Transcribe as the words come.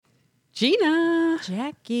Gina.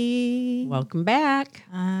 Jackie. Welcome back.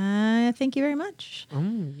 Thank you very much.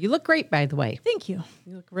 You look great, by the way. Thank you.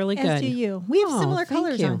 You look really good. As do you. We have similar thank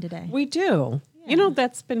colors you. on today. We do. Yeah. You know,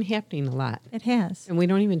 that's been happening a lot. It has. And we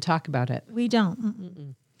don't even talk about it. We don't.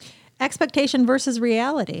 Mm-mm. Expectation versus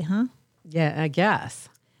reality, huh? Yeah, I guess.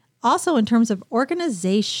 Also in terms of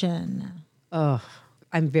organization. Oh,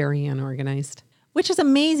 I'm very unorganized. Which is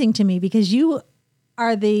amazing to me because you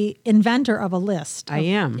are the inventor of a list. I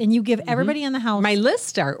am. And you give everybody in the house. My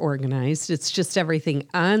lists are organized. It's just everything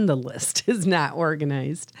on the list is not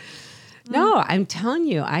organized. No, I'm telling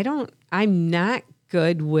you, I'm not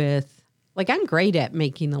good with, I'm great at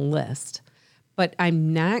making a list, but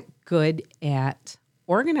I'm not good at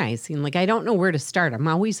organizing. I don't know where to start. I'm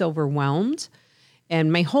always overwhelmed.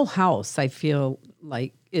 And my whole house, I feel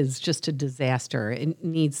like, is just a disaster. It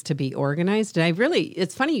needs to be organized. And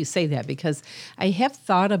it's funny you say that because I have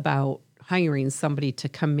thought about hiring somebody to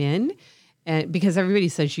come in, and because everybody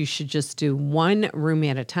says you should just do one room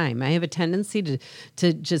at a time. I have a tendency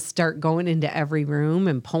to just start going into every room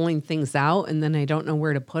and pulling things out, and then I don't know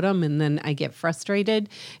where to put them, and then I get frustrated.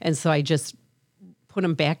 And so I just put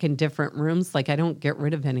them back in different rooms. I don't get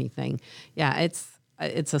rid of anything. Yeah,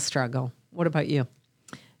 it's a struggle. What about you?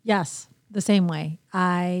 Yes, the same way.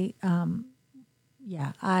 I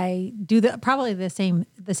do probably the same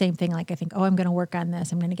thing. I think, I'm going to work on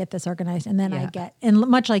this. I'm going to get this organized. And then and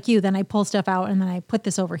much like you, then I pull stuff out and then I put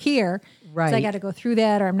this over here. Right. So I got to go through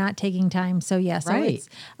that or I'm not taking time. So so it's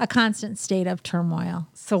a constant state of turmoil.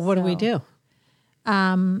 So what do we do?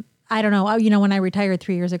 I don't know. When I retired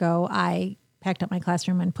 3 years ago, I packed up my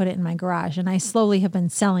classroom and put it in my garage and I slowly have been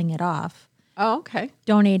selling it off. Oh, okay.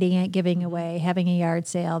 Donating it, giving away, having a yard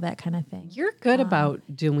sale, that kind of thing. You're good about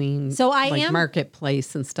doing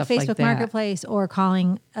marketplace and stuff like that. Facebook Marketplace or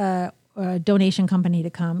calling a donation company to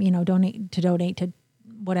come, donate to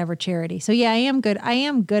whatever charity. So yeah, I am good. I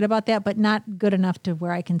am good about that, but not good enough to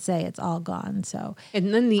where I can say it's all gone. So,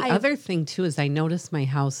 and then the other thing too is I notice my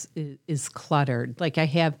house is cluttered. I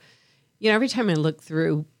have, every time I look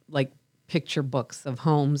through picture books of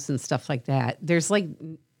homes and stuff like that, there's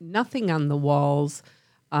nothing on the walls.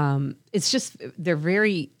 It's just, they're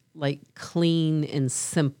very clean and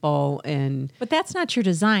simple But that's not your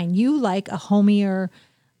design. You like a homier.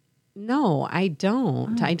 No, I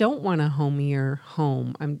don't. I don't want a homier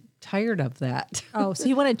home. I'm tired of that. Oh, so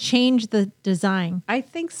you want to change the design? I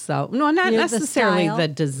think so. No, not necessarily the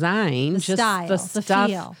design, just style, the stuff,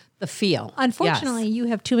 feel. The feel. Unfortunately, you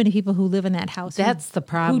have too many people who live in that house. That's the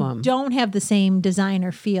problem. Who don't have the same design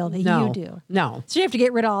or feel that you do. No. So you have to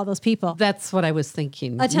get rid of all those people. That's what I was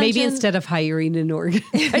thinking. Maybe instead of hiring an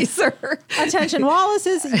organizer. Attention,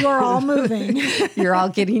 Wallaces, you're all moving. You're all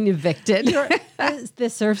getting evicted.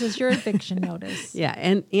 This serves as your eviction notice. Yeah,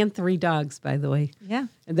 and 3 dogs, by the way. Yeah.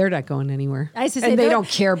 And they're not going anywhere. I used to say and they don't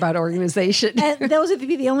care about organization. And those would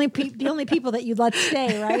be the only people that you'd let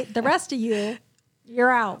stay, right? The rest of you,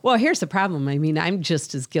 you're out. Well, here's the problem. I mean, I'm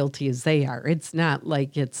just as guilty as they are. It's not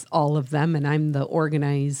like it's all of them and I'm the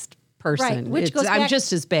organized person. Right. I'm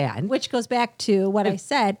just as bad. Which goes back to what I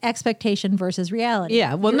said, expectation versus reality.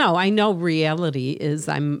 Yeah. Well, no, I know reality is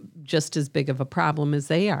I'm just as big of a problem as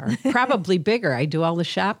they are. Probably bigger. I do all the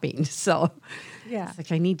shopping. So yeah,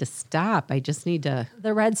 it's I need to stop. I just need to.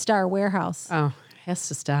 The Red Star Warehouse. Oh, it has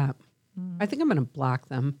to stop. I think I'm going to block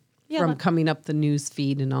them from coming up the news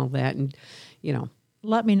feed and all that. And,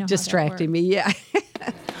 let me know. Distracting me. Yeah.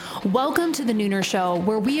 Welcome to The Nooner Show,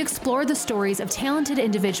 where we explore the stories of talented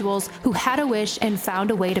individuals who had a wish and found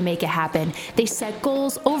a way to make it happen. They set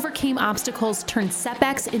goals, overcame obstacles, turned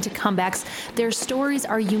setbacks into comebacks. Their stories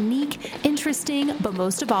are unique, interesting, but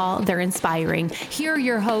most of all, they're inspiring. Here are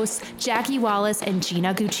your hosts, Jackie Wallace and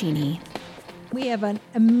Gina Guccini. We have an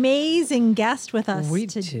amazing guest with us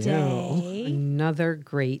today. Do. Another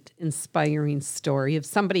great, inspiring story of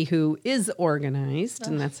somebody who is organized,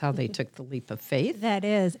 and that's how they took the leap of faith. That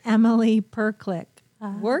is Emily Prchlik.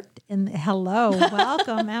 Welcome,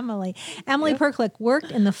 Emily. Emily Prchlik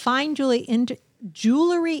worked in the fine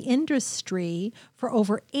jewelry industry for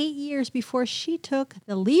over 8 years before she took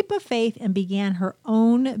the leap of faith and began her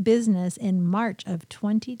own business in March of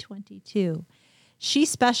 2022. She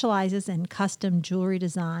specializes in custom jewelry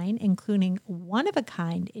design, including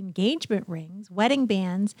one-of-a-kind engagement rings, wedding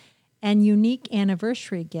bands, and unique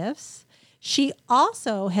anniversary gifts. She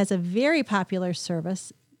also has a very popular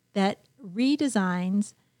service that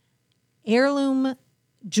redesigns heirloom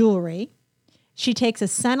jewelry. She takes a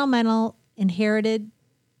sentimental inherited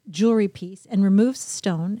jewelry piece and removes the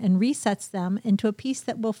stone and resets them into a piece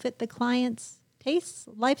that will fit the client's tastes,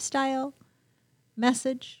 lifestyle,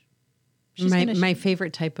 message, My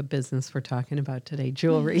favorite type of business we're talking about today,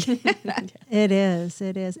 jewelry. It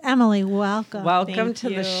is. Emily, welcome. Welcome Thank to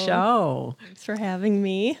the you. show. Thanks for having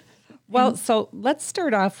me. Well, so let's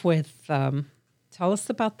start off with tell us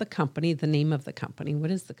about the company, the name of the company.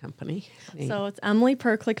 What is the company name? So it's Emily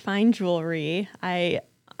Prchlik Fine Jewelry. I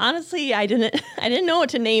didn't know what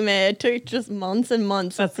to name it. It took just months and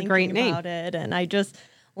months That's of a great thinking name. about it, and I just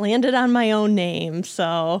landed on my own name.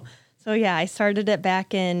 So yeah, I started it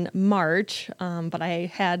back in March, but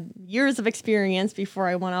I had years of experience before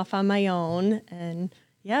I went off on my own, and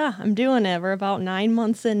yeah, I'm doing it. We're about 9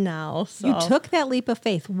 months in now. So. You took that leap of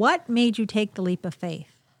faith. What made you take the leap of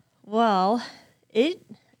faith? Well,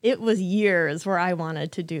 it was years where I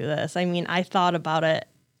wanted to do this. I mean, I thought about it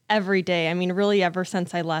every day. I mean, really ever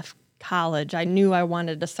since I left college, I knew I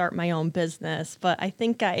wanted to start my own business, but I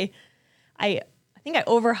think I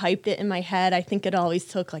overhyped it in my head. I think it always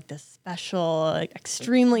took like this special, like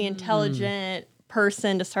extremely intelligent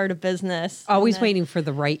person to start a business. Always waiting for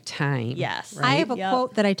the right time. Yes. Right? I have a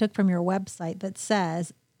quote that I took from your website that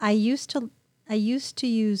says, I used to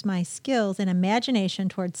use my skills and imagination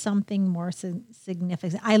towards something more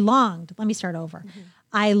significant. Let me start over.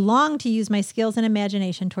 I longed to use my skills and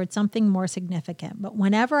imagination towards something more significant. But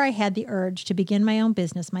whenever I had the urge to begin my own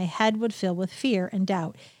business, my head would fill with fear and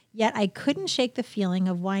doubt. Yet I couldn't shake the feeling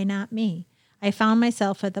of why not me. I found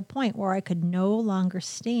myself at the point where I could no longer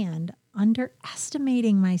stand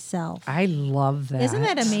underestimating myself. I love that. Isn't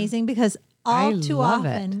that amazing? Because I all too love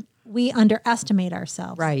often we underestimate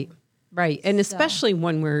ourselves. Right. And especially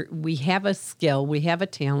when we have a skill, we have a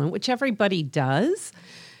talent, which everybody does,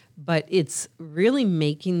 but it's really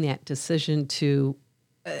making that decision to,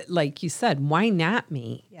 like you said, why not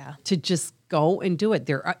me? Yeah. To just go and do it.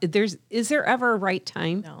 Is there ever a right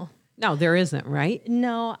time? No, there isn't, right?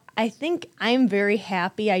 No, I think I'm very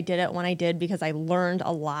happy I did it when I did because I learned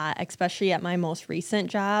a lot, especially at my most recent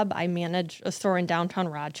job. I managed a store in downtown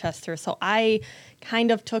Rochester. So I kind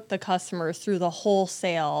of took the customers through the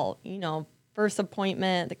wholesale, first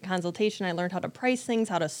appointment, the consultation. I learned how to price things,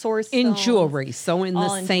 how to source In stones. jewelry. So in All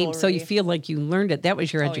the in same, so you jewelry. feel like you learned it. That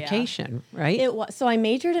was your yeah. education, right? It was. So I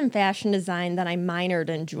majored in fashion design, then I minored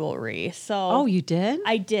in jewelry. So Oh, you did?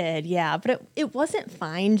 I did, yeah. But it wasn't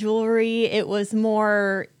fine jewelry. It was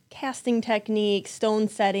more casting technique, stone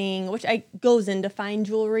setting, which goes into fine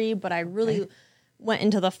jewelry, but I really went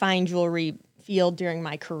into the fine jewelry field during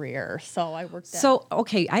my career. So I worked at... So,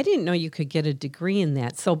 okay, I didn't know you could get a degree in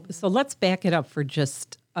that. So let's back it up for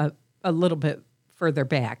just a little bit further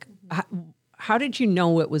back. How did you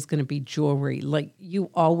know it was going to be jewelry? Like,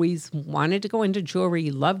 you always wanted to go into jewelry,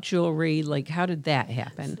 you loved jewelry. Like, how did that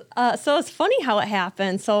happen? So it's funny how it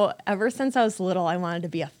happened. So ever since I was little, I wanted to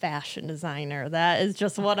be a fashion designer. That is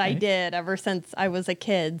just what I did ever since I was a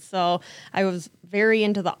kid. So I was very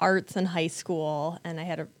into the arts in high school, and I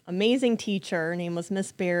had an amazing teacher. Her name was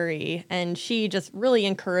Miss Barry, and she just really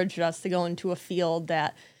encouraged us to go into a field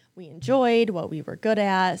that we enjoyed, what we were good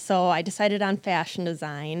at. So I decided on fashion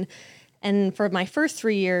design. And for my first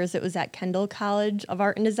 3 years, it was at Kendall College of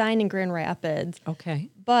Art and Design in Grand Rapids.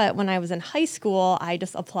 Okay. But when I was in high school, I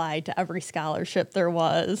just applied to every scholarship there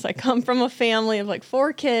was. I come from a family of like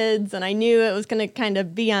 4 kids, and I knew it was going to kind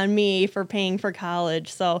of be on me for paying for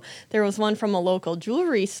college. So there was one from a local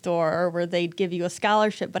jewelry store where they'd give you a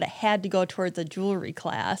scholarship, but it had to go towards a jewelry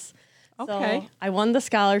class. Okay. So I won the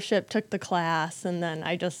scholarship, took the class, and then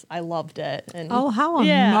I loved it. And Oh, how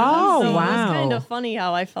yeah, Oh, so wow. It was kind of funny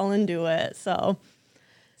how I fell into it. So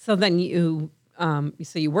then you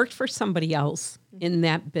worked for somebody else in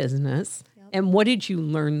that business. And what did you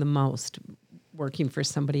learn the most working for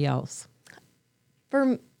somebody else?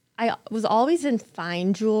 I was always in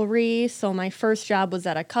fine jewelry. So my first job was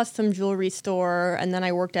at a custom jewelry store, and then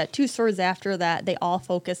I worked at 2 stores after that. They all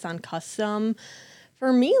focused on custom.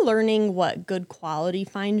 For me, learning what good quality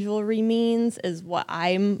fine jewelry means is what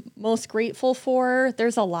I'm most grateful for.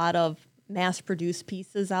 There's a lot of mass-produced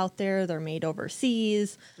pieces out there. They're made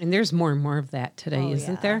overseas. And there's more and more of that today,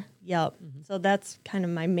 isn't there? Yep. So that's kind of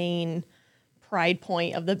my main pride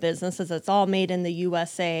point of the business is it's all made in the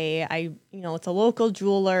USA. It's a local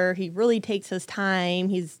jeweler. He really takes his time.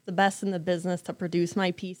 He's the best in the business to produce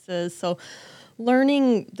my pieces. So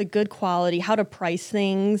learning the good quality, how to price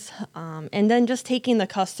things, and then just taking the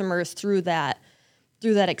customers through that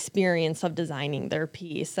experience of designing their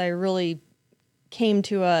piece. I really came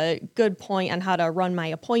to a good point on how to run my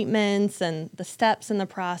appointments and the steps in the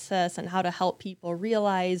process and how to help people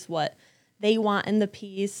realize what they want in the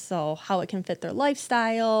piece, so how it can fit their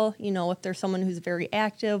lifestyle. If there's someone who's very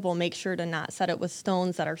active, we'll make sure to not set it with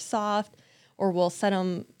stones that are soft, or we'll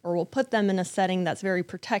put them in a setting that's very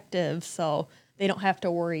protective so they don't have to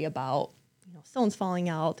worry about stones falling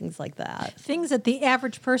out, things like that. Things that the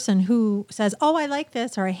average person who says, "Oh, I like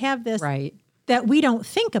this," or "I have this," Right. that we don't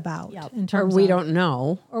think about in Or terms we of, don't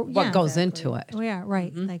know Or- what yeah, goes into it. Oh, yeah,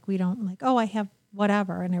 right. Like we don't like, "Oh, I have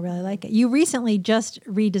whatever," and I really like it. You recently just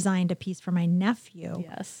redesigned a piece for my nephew,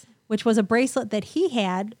 Yes. which was a bracelet that he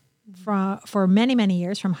had for many, many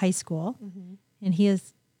years from high school, and he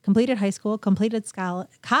has completed high school, completed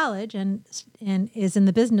college, and is in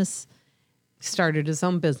the business. Started his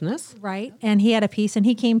own business. Right. And he had a piece, and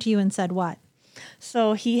he came to you and said what?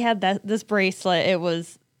 So he had this bracelet. It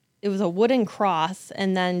was a wooden cross,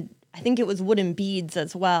 and then I think it was wooden beads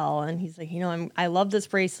as well. And he's like, I love this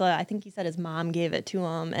bracelet. I think he said his mom gave it to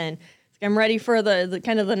him, and I'm ready for the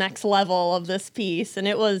kind of the next level of this piece. And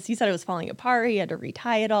he said it was falling apart. He had to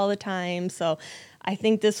retie it all the time. So I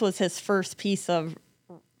think this was his first piece of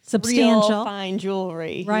Substantial. real fine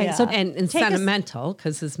jewelry. Right. Yeah. So- And Take us- sentimental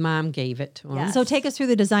because his mom gave it to him. Yeah. So take us through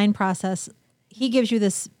the design process. He gives you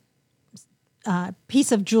this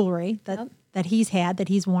piece of jewelry that he's had, that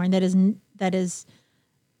he's worn, that is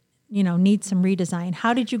needs some redesign.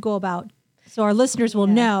 How did you go about? So our listeners will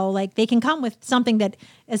know, like they can come with something that,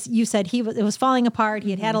 as you said, it was falling apart.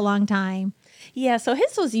 He had a long time. Yeah, so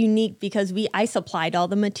his was unique because I supplied all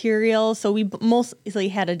the materials, so we mostly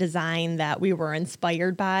had a design that we were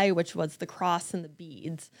inspired by, which was the cross and the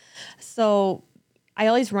beads. So I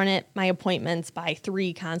always run my appointments by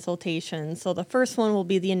 3 consultations. So the first one will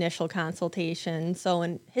be the initial consultation. So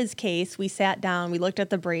in his case, we sat down, we looked at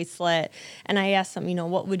the bracelet, and I asked him,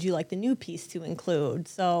 what would you like the new piece to include?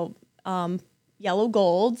 So yellow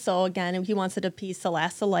gold. So again, he wants it a piece to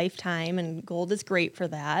last a lifetime, and gold is great for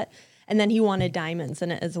that. And then he wanted diamonds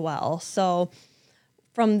in it as well. So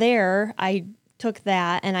from there, I took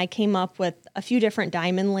that and I came up with a few different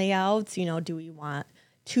diamond layouts. Do we want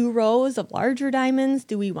 2 rows of larger diamonds?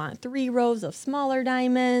 Do we want 3 rows of smaller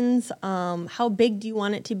diamonds? How big do you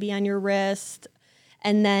want it to be on your wrist?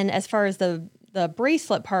 And then as far as the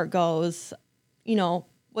bracelet part goes,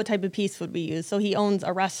 what type of piece would we use? So he owns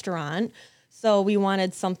a restaurant. So we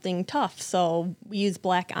wanted something tough. So we used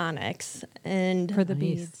black onyx and For the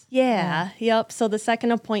beads. Yep. So the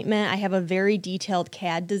second appointment, I have a very detailed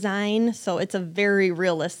CAD design. So it's a very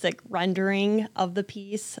realistic rendering of the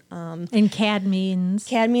piece. And CAD means?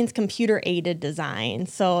 CAD means computer aided design.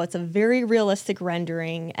 So it's a very realistic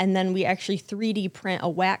rendering. And then we actually 3D print a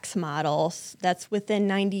wax model that's within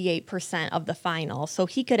 98% of the final. So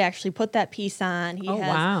he could actually put that piece on. He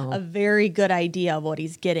has a very good idea of what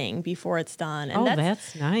he's getting before it's done. And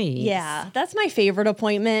that's nice. Yeah, that's my favorite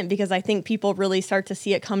appointment because I think people really start to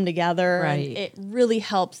see it come together. Right. And it really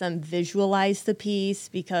helps them visualize the piece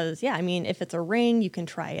because, if it's a ring, you can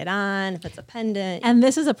try it on. If it's a pendant. And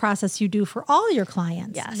this is a process you do for all your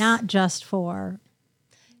clients, Yes. not just for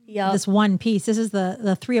this one piece. This is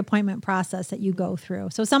the 3 appointment process that you go through.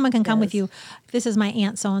 So someone can come with you. This is my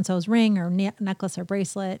aunt so-and-so's ring or necklace or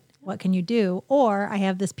bracelet. What can you do? Or I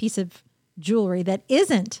have this piece of jewelry that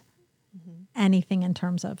isn't anything in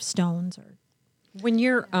terms of stones or. When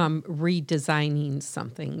you're redesigning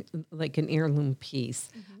something like an heirloom piece,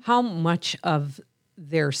 how much of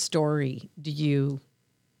their story do you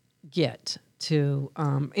get to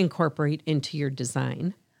incorporate into your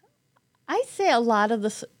design? I say a lot of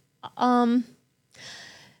this. Let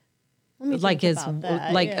me Like think is about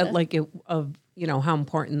that. how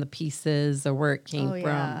important the piece is or where it came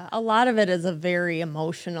from. A lot of it is a very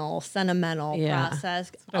emotional, sentimental Yeah.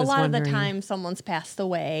 process. I A was lot of the wondering. time someone's passed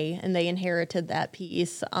away and they inherited that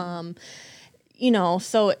piece. So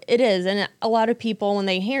it is. And a lot of people, when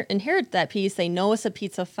they inherit that piece, they know it's a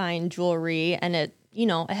piece of fine jewelry and it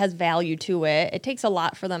has value to it. It takes a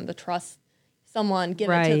lot for them to trust someone, give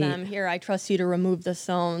it Right. to them. Here, I trust you to remove the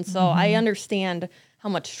stone. So I understand how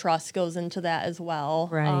much trust goes into that as well.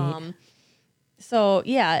 Right. So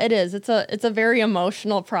yeah, it is. It's a very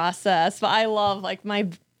emotional process, but I love my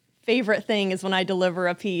favorite thing is when I deliver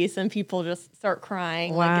a piece and people just start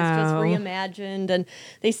crying. Like it's just Wow. reimagined and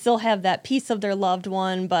they still have that piece of their loved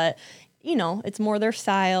one, but it's more their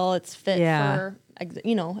style. It's fit for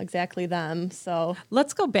exactly them. So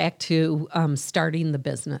Let's go back to starting the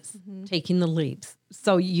business, taking the leaps.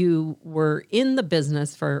 So you were in the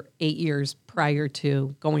business for 8 years prior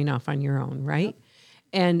to going off on your own, right?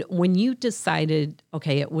 And when you decided,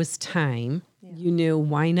 okay, it was time, you knew,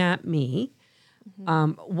 why not me?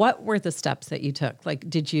 What were the steps that you took? Like,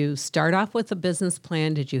 did you start off with a business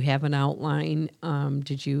plan? Did you have an outline?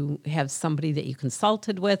 Did you have somebody that you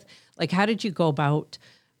consulted with? Like, how did you go about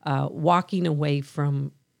walking away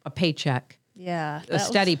from a paycheck, a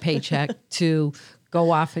steady paycheck, to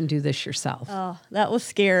go off and do this yourself? Oh, that was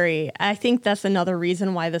scary. I think that's another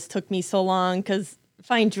reason why this took me so long because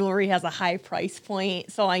fine jewelry has a high price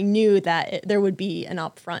point. So I knew that there would be an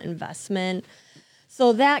upfront investment.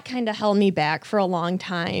 So that kind of held me back for a long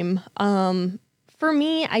time. For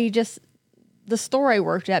me, the store I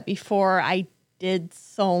worked at before, I did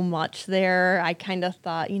so much there. I kind of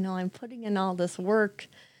thought, I'm putting in all this work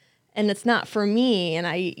and it's not for me. And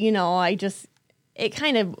it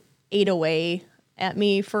kind of ate away at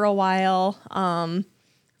me for a while.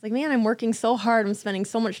 It's like, man, I'm working so hard. I'm spending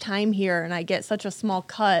so much time here and I get such a small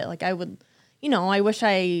cut. Like I would, I wish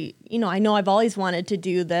I know I've always wanted to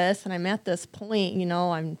do this and I'm at this point,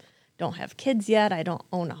 I don't have kids yet. I don't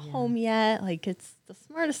own a home yet. Like it's the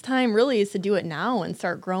smartest time really is to do it now and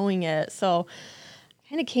start growing it. So I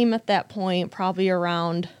kind of came at that point probably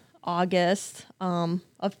around August of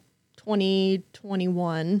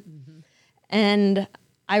 2021. Mm-hmm. And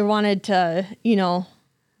I wanted to,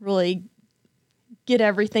 really get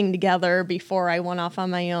everything together before I went off on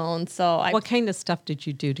my own. So what kind of stuff did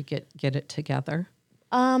you do to get it together?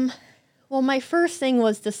 Well, my first thing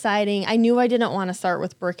was deciding, I knew I didn't want to start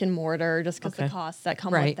with brick and mortar just because the costs that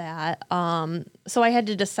come with that. So I had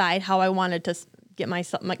to decide how I wanted to get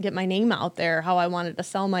my name out there, how I wanted to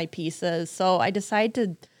sell my pieces. So I decided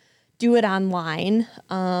to do it online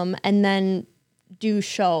and then do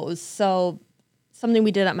shows. So something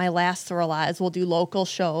we did at my last store a lot is we'll do local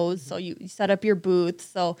shows. So you set up your booth.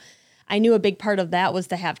 So I knew a big part of that was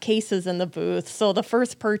to have cases in the booth. So the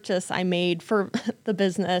first purchase I made for the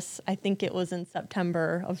business, I think it was in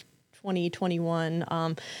September of 2021.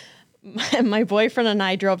 My boyfriend and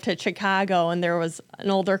I drove to Chicago and there was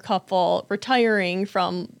an older couple retiring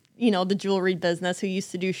from, the jewelry business who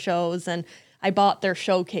used to do shows, and I bought their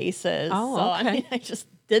showcases. Oh, so okay. I just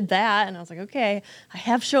did that and I was like, okay, I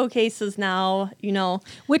have showcases now,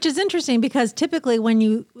 Which is interesting because typically when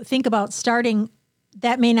you think about starting,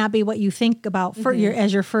 that may not be what you think about for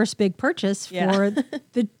as your first big purchase for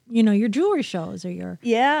the your jewelry shows or your.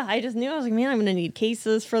 Yeah, I just knew, I was like, man, I'm going to need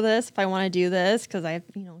cases for this if I want to do this because I have,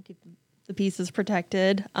 keep the pieces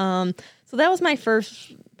protected. So that was my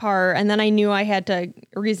first part. And then I knew I had to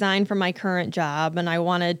resign from my current job and I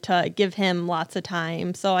wanted to give him lots of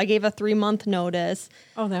time. So I gave a 3-month notice.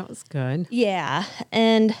 Oh, that was good. Yeah.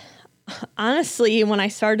 And honestly, when I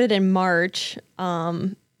started in March,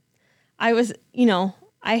 I was,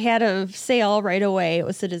 I had a sale right away. It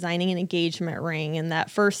was the designing an engagement ring. And that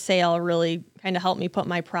first sale really kind of helped me put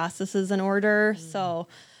my processes in order. So,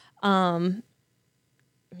 man,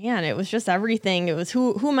 it was just everything. It was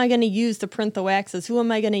who am I going to use to print the waxes? Who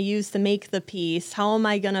am I going to use to make the piece? How am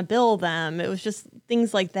I going to bill them? It was just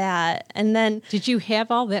things like that. And then, did you have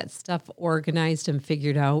all that stuff organized and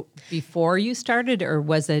figured out before you started, or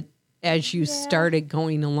was it as you started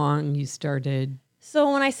going along, you started?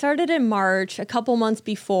 So when I started in March, a couple months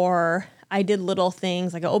before, I did little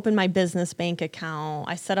things like I opened my business bank account.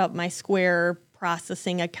 I set up my Square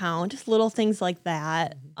processing account, just little things like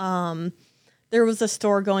that. There was a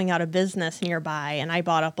store going out of business nearby, and I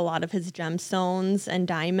bought up a lot of his gemstones and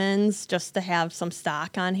diamonds just to have some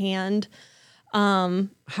stock on hand.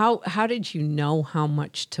 How did you know how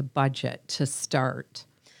much to budget to start?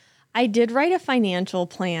 I did write a financial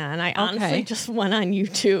plan. I honestly just went on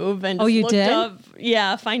YouTube and just looked up,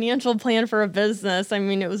 financial plan for a business. I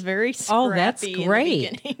mean, it was very scrappy. Oh, that's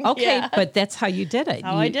great. Okay, but that's how you did it.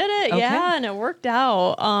 I did it, and it worked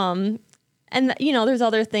out. And, there's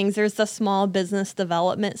other things. There's the Small Business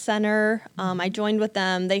Development Center. I joined with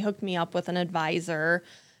them. They hooked me up with an advisor.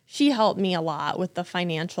 She helped me a lot with the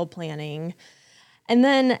financial planning. And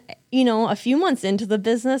then, a few months into the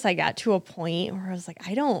business, I got to a point where I was like,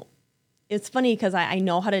 it's funny because I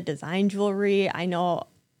know how to design jewelry. I know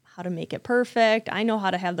how to make it perfect. I know how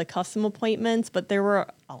to have the custom appointments, but there were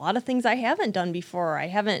a lot of things I haven't done before. I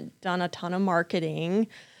haven't done a ton of marketing.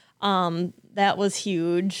 That was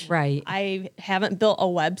huge. Right. I haven't built a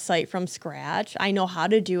website from scratch. I know how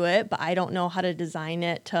to do it, but I don't know how to design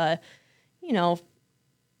it to,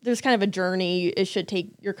 there's kind of a journey it should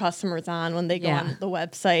take your customers on when they go on the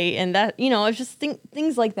website. And that, it's just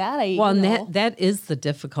things like that. And that is the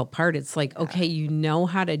difficult part. It's like, okay, you know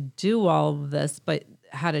how to do all of this, but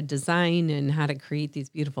how to design and how to create these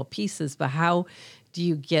beautiful pieces, but how do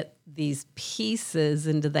you get these pieces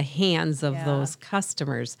into the hands of those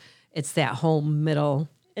customers? It's that whole middle.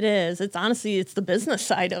 It is. It's honestly, it's the business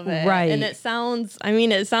side of it. Right. And it sounds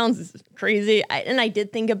crazy. And I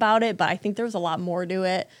did think about it, but I think there's a lot more to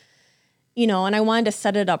it. And I wanted to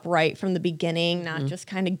set it up right from the beginning, not just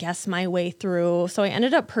kind of guess my way through. So I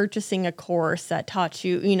ended up purchasing a course that taught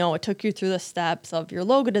you, it took you through the steps of your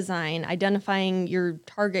logo design, identifying your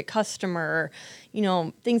target customer,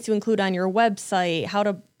 things to include on your website, how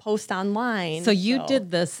to post online. So you did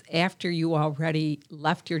this after you already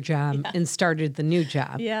left your job and started the new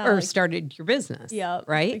job, or started your business. Yeah,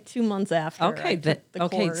 right. Like 2 months after. Okay, the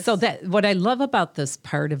course. So that what I love about this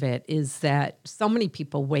part of it is that so many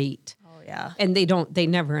people wait. Oh yeah, and they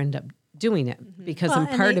never end up doing it because Well,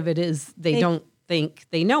 part of it is they don't think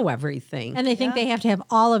they know everything. And they think they have to have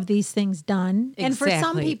all of these things done. And for some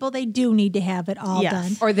Exactly. people, they do need to have it all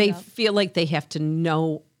done. Or they feel like they have to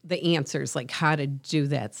know the answers, like how to do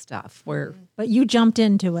that stuff. Where But you jumped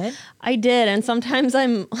into it. I did. And sometimes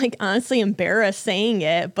I'm like honestly embarrassed saying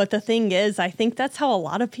it. But the thing is, I think that's how a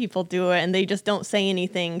lot of people do it. And they just don't say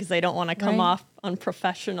anything because they don't want to come off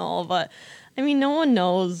unprofessional. But I mean, no one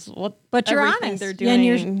knows what you're everything honest. they're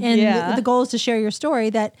doing. And the goal is to share your story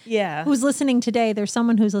that who's listening today, there's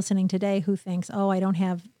someone who's listening today who thinks, oh, I don't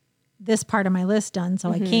have this part of my list done,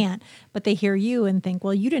 so I can't. But they hear you and think,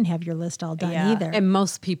 well, you didn't have your list all done either. And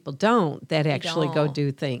most people don't that actually go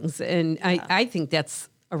do things. And I think that's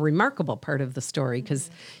a remarkable part of the story because,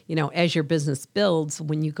 you know, as your business builds,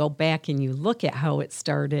 when you go back and you look at how it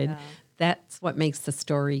started, that's what makes the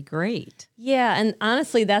story great. Yeah, and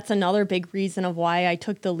honestly, that's another big reason of why I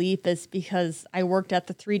took the leap is because I worked at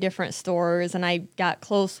the 3 different stores and I got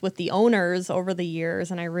close with the owners over the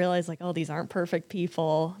years and I realized like, oh, these aren't perfect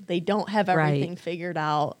people. They don't have everything figured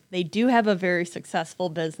out. They do have a very successful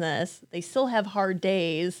business. They still have hard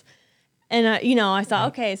days. And, you know, I thought,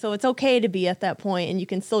 okay, so it's okay to be at that point and you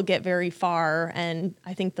can still get very far. And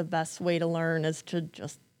I think the best way to learn is to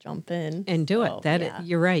just jump in. And do it.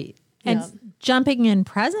 You're right. And jumping in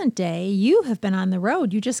present day, you have been on the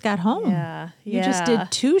road. You just got home. You just did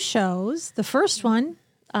 2 shows. The first one.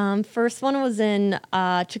 First one was in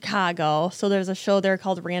Chicago. So there's a show there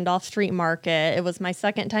called Randolph Street Market. It was my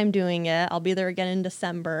second time doing it. I'll be there again in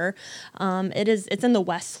December. It's in the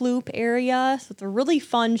West Loop area. So it's a really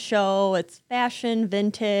fun show. It's fashion,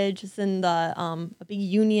 vintage. It's in the a big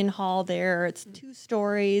Union Hall there. It's 2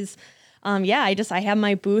 stories. I have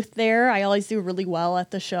my booth there. I always do really well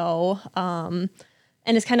at the show. And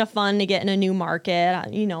it's kind of fun to get in a new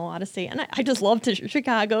market, you know, out of state. And I just love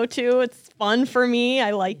Chicago too. It's fun for me.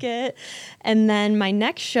 I like it. And then my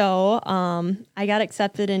next show, I got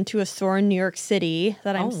accepted into a store in New York City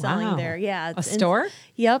that I'm selling there. Yeah. A store?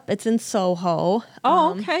 Yep. It's in Soho.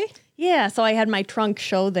 Oh, okay. Yeah. So I had my trunk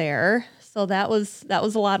show there. So that was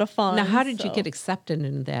a lot of fun. Now, how did you get accepted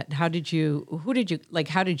in that? How did you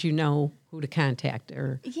know who to contact?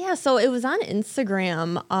 Yeah, so it was on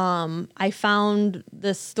Instagram. I found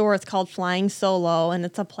this store. It's called Flying Solo, and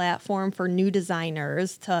it's a platform for new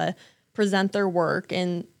designers to present their work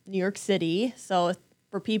in New York City. So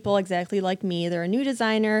for people exactly like me, they're a new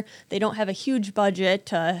designer. They don't have a huge budget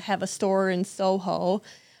to have a store in Soho.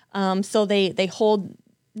 So they hold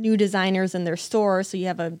new designers in their store, so you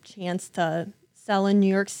have a chance to sell in New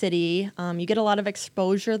York City. You get a lot of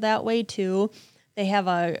exposure that way too. They have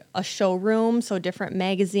a showroom, so different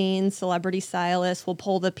magazines, celebrity stylists will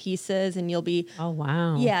pull the pieces and you'll be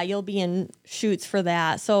you'll be in shoots for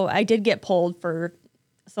that. So I did get pulled for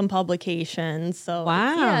some publications. So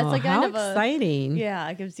it's like kind of exciting.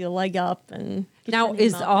 It gives you a leg up. And now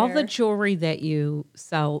is all the jewelry that you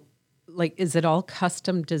sell, like, is it all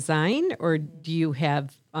custom design or do you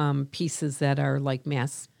have pieces that are like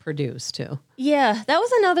mass produced too? Yeah, that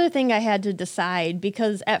was another thing I had to decide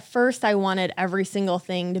because at first I wanted every single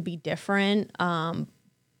thing to be different.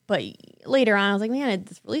 But later on I was like, man,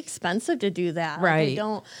 it's really expensive to do that. Right.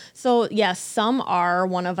 So yes, some are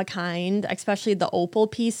one of a kind, especially the opal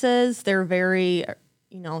pieces. They're very,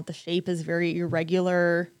 the shape is very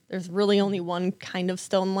irregular. There's really only one kind of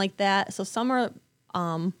stone like that. So some are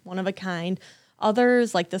one of a kind.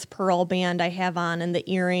 Others, like this pearl band I have on and the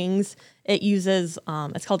earrings, it uses,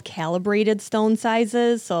 it's called calibrated stone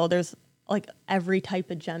sizes. So there's like every type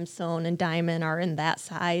of gemstone and diamond are in that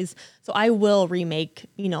size. So I will remake,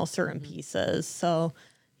 certain pieces. So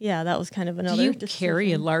yeah, that was kind of another Do you decision.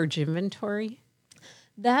 carry a large inventory?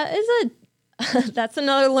 That's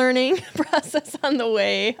another learning process on the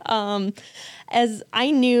way. As I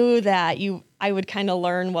knew that I would kind of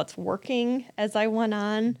learn what's working as I went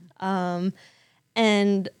on.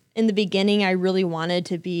 And in the beginning, I really wanted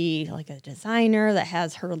to be like a designer that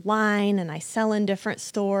has her line and I sell in different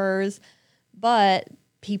stores, but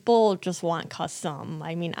people just want custom.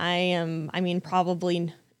 I mean,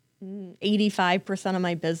 probably 85% of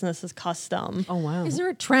my business is custom. Oh, wow. Is there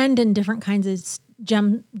a trend in different kinds of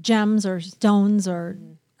gems or stones or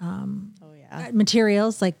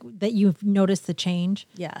materials like that you've noticed the change?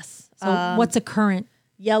 Yes. So what's a current?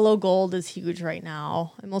 Yellow gold is huge right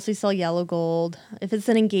now. I mostly sell yellow gold. If it's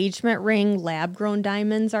an engagement ring, lab-grown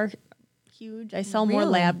diamonds are huge. I sell more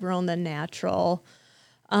lab-grown than natural.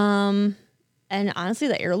 And honestly,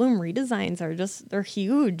 the heirloom redesigns they're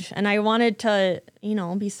huge. And I wanted to,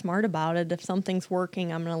 be smart about it. If something's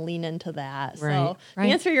working, I'm going to lean into that. Right. So to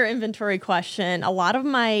answer your inventory question, a lot of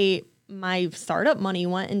my startup money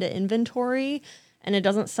went into inventory, and it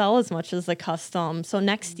doesn't sell as much as the custom. So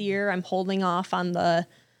next year I'm holding off on the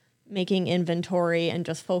making inventory and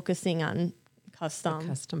just focusing on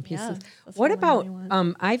custom pieces. That's What where my about, money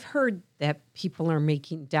went. I've heard that people are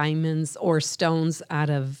making diamonds or stones out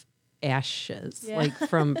of ashes, Yeah. like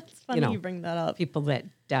from, It's funny you bring that up. people that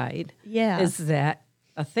died. Yeah. Is that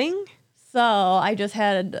a thing? So I just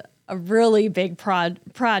had a really big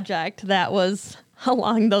project that was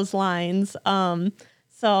along those lines.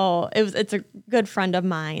 So it's a good friend of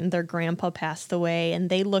mine. Their grandpa passed away, and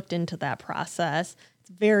they looked into that process. It's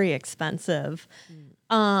very expensive.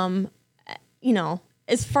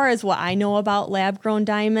 As far as what I know about lab-grown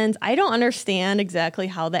diamonds, I don't understand exactly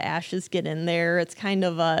how the ashes get in there. It's kind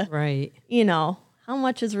of a, Right. how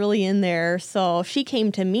much is really in there? So she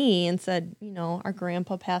came to me and said, our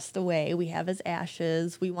grandpa passed away. We have his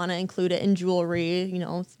ashes. We want to include it in jewelry.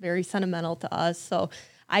 It's very sentimental to us. So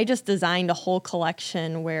I just designed a whole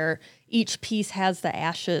collection where each piece has the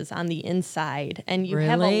ashes on the inside, and you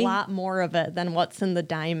have a Really? lot more of it than what's in the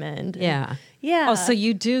diamond. Yeah. Yeah. Oh, so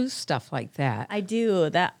you do stuff like that. I do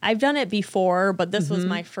that. I've done it before, but this was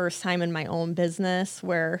my first time in my own business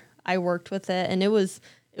where I worked with it, and it was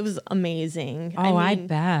amazing. Oh, I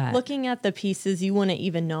bet. Looking at the pieces, you wouldn't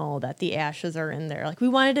even know that the ashes are in there. Like, we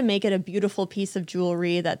wanted to make it a beautiful piece of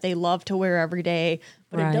jewelry that they love to wear every day,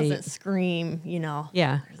 but Right. it doesn't scream,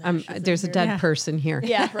 Yeah. There's a dead person here.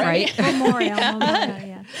 Yeah, right. Memorial,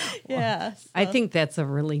 yeah. Yeah. I think that's a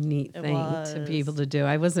really neat thing to be able to do.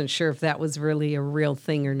 I wasn't sure if that was really a real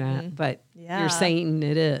thing or not, but Yeah. you're saying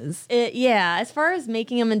it is. As far as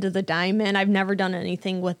making them into the diamond, I've never done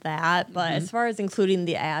anything with that. But as far as including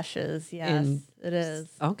the ashes, yes, it is.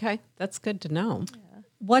 Okay. That's good to know.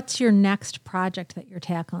 What's your next project that you're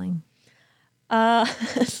tackling?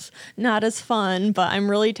 It's not as fun, but I'm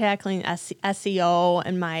really tackling SEO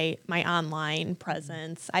and my online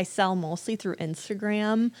presence. I sell mostly through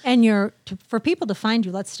Instagram. And for people to find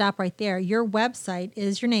you, let's stop right there. Your website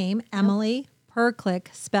is your name, Emily Prchlik,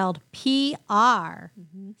 spelled PRCLIK.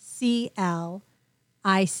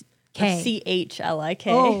 CHLIK.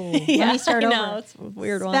 Oh, let me start over. No, it's a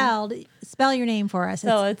weird one. Spell your name for us.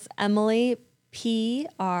 So it's Emily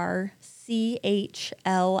PRCHLIK.com.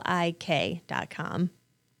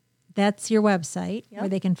 That's your website where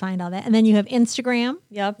they can find all that. And then you have Instagram.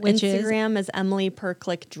 Yep. Which Instagram is Emily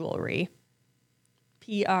Prchlik Jewelry.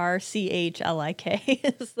 PRCHLIK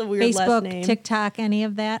is the weird last name. Facebook, TikTok, any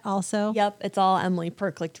of that also? Yep. It's all Emily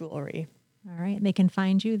Prchlik Jewelry. All right. They can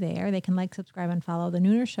find you there. They can subscribe, and follow The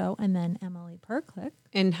Nooner Show, and then Emily Prchlik.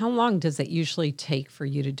 And how long does it usually take for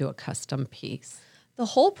you to do a custom piece? The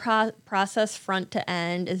whole process front to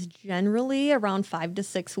end is generally around 5 to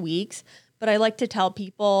 6 weeks. But I like to tell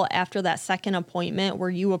people after that second appointment where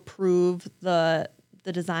you approve the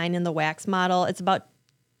design and the wax model, it's about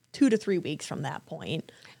 2 to 3 weeks from that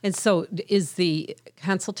point. And so is the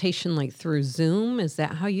consultation like through Zoom? Is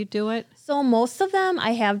that how you do it? So most of them,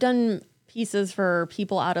 I have done pieces for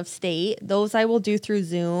people out of state. Those I will do through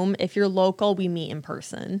Zoom. If you're local, we meet in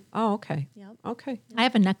person. Oh, okay. Yep. Okay. I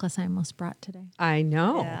have a necklace I almost brought today. I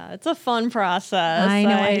know. Yeah, it's a fun process. I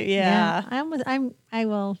know.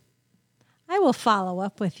 I will follow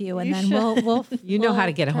up with you, and You then we'll You know how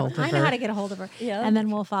to get a hold of I know her. how to get a hold of her. Yeah. And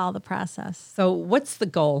then we'll follow the process. So what's the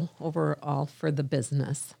goal overall for the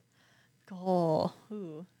business? Goal.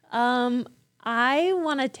 Ooh. I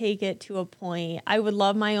want to take it to a point. I would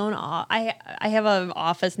love my own. I have an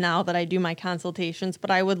office now that I do my consultations,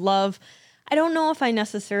 but I would love. I don't know if I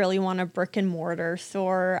necessarily want a brick and mortar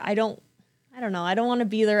store. I don't know. I don't want to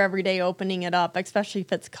be there every day opening it up, especially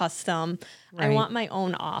if it's custom. I Right. want my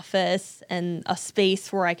own office and a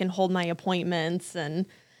space where I can hold my appointments. And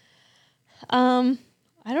I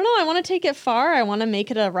don't know. I want to take it far. I want to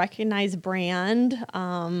make it a recognized brand.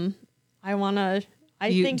 I want to.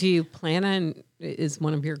 Do you plan on, is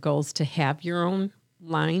one of your goals to have your own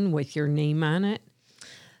line with your name on it?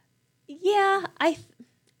 Yeah, I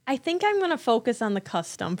think I'm going to focus on the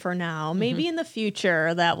custom for now. Maybe in the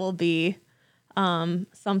future that will be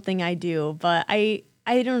something I do, but I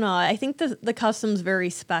don't know. I think the custom's very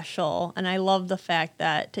special, and I love the fact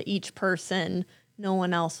that to each person, no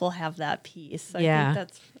one else will have that piece. I think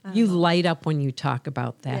that's you light up when you talk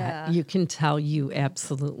about that. Yeah. You can tell you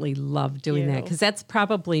absolutely love doing that, you. because that's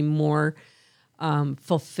probably more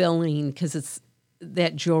fulfilling, because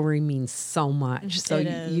that jewelry means so much. So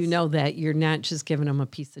It you is. know that you're not just giving them a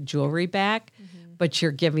piece of jewelry back, but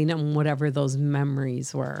you're giving them whatever those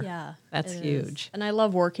memories were. Yeah. That's it huge. is. And I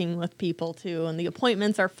love working with people too. And the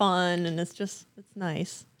appointments are fun and it's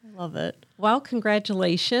nice. I love it. Well,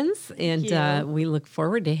 congratulations. And you. we look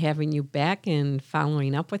forward to having you back and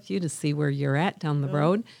following up with you to see where you're at down the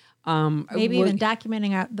road. Maybe even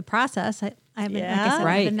documenting out the process. I haven't, like I said, with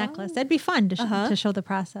Right. the necklace. That'd be fun to show the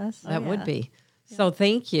process. That would be. So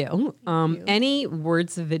thank you. Any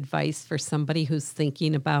words of advice for somebody who's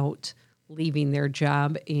thinking about leaving their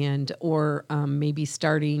job or maybe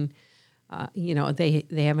starting, they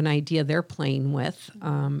have an idea they're playing with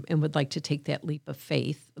and would like to take that leap of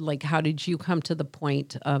faith? Like, how did you come to the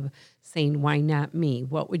point of saying, why not me?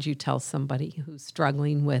 What would you tell somebody who's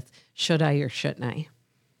struggling with, should I or shouldn't I?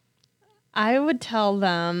 I would tell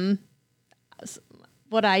them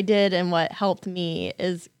what I did and what helped me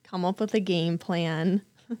is come up with a game plan,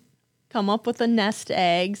 come up with a nest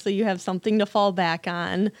egg so you have something to fall back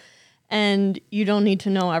on, and you don't need to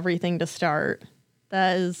know everything to start.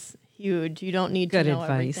 That is huge. You don't need Good to know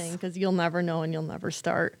advice. everything because you'll never know and you'll never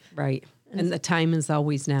start. Right. And the time is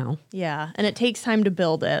always now. Yeah, and it takes time to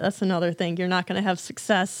build it. That's another thing. You're not going to have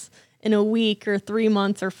success in a week or 3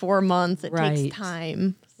 months or 4 months. It Right. takes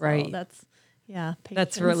time. So Right. That's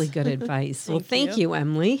That's really good advice. Well, thank you,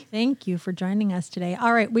 Emily. Thank you for joining us today.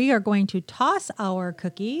 All right, we are going to toss our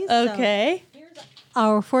cookies. So Okay.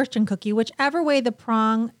 our fortune cookie, whichever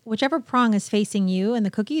prong is facing you in the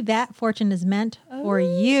cookie, that fortune is meant for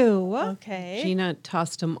you. Okay. Gina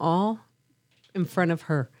tossed them all in front of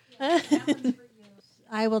her.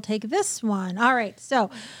 I will take this one. All right, so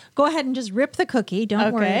go ahead and just rip the cookie.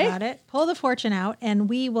 Don't worry Okay. about it. Pull the fortune out, and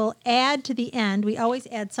we will add to the end. We always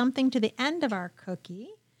add something to the end of our cookie.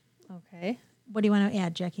 Okay. What do you want to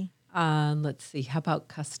add, Jackie? Let's see. How about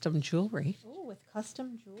custom jewelry? Oh, with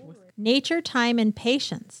custom jewelry. Nature, time, and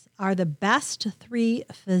patience are the best 3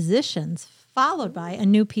 physicians, followed by a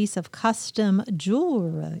new piece of custom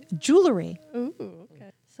jewelry. Ooh,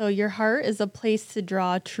 okay. So your heart is a place to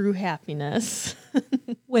draw true happiness.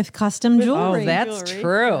 With custom jewelry. Oh, that's Jewelry.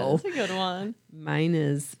 true. That's a good one. Mine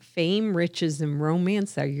is fame, riches, and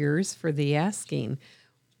romance are yours for the asking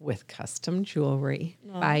with custom jewelry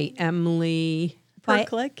by Emily.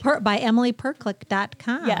 Prchlik. By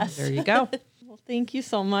EmilyPerklick.com. Yes. There you go. Well, thank you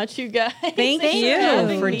so much, you guys. Thank you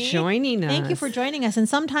you. for joining us. Thank you for joining us. And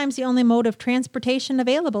sometimes the only mode of transportation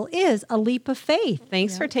available is a leap of faith.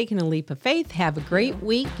 Thanks for taking a leap of faith. Have a great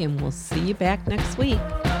week, and we'll see you back next week.